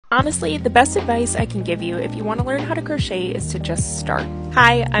Honestly, the best advice I can give you if you want to learn how to crochet is to just start.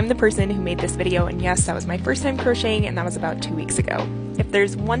 Hi, I'm the person who made this video, and yes, that was my first time crocheting, and that was about 2 weeks ago. If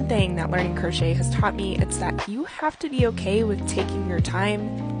there's one thing that learning crochet has taught me, it's that you have to be okay with taking your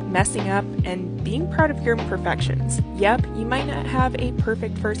time, messing up, and being proud of your imperfections. Yep, you might not have a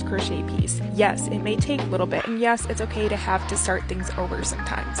perfect first crochet piece. Yes, it may take a little bit, and yes, it's okay to have to start things over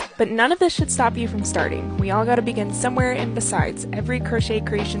sometimes. But none of this should stop you from starting. We all gotta begin somewhere, and besides, every crochet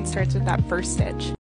creation starts with that first stitch.